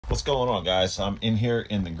What's going on, guys? I'm in here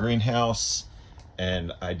in the greenhouse,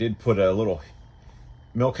 and I did put a little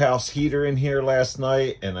milk house heater in here last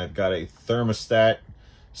night, and I've got a thermostat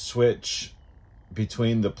switch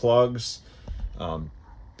between the plugs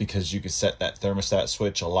because you can set that thermostat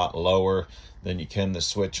switch a lot lower than you can the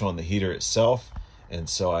switch on the heater itself. And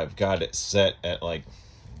so I've got it set at like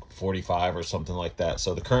 45 or something like that.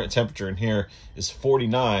 So the current temperature in here is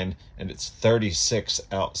 49 and it's 36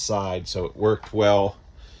 outside, so it worked well.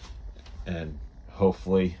 And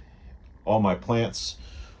hopefully all my plants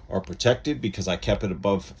are protected because I kept it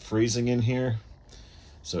above freezing in here,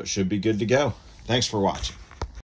 so it should be good to go. Thanks for watching.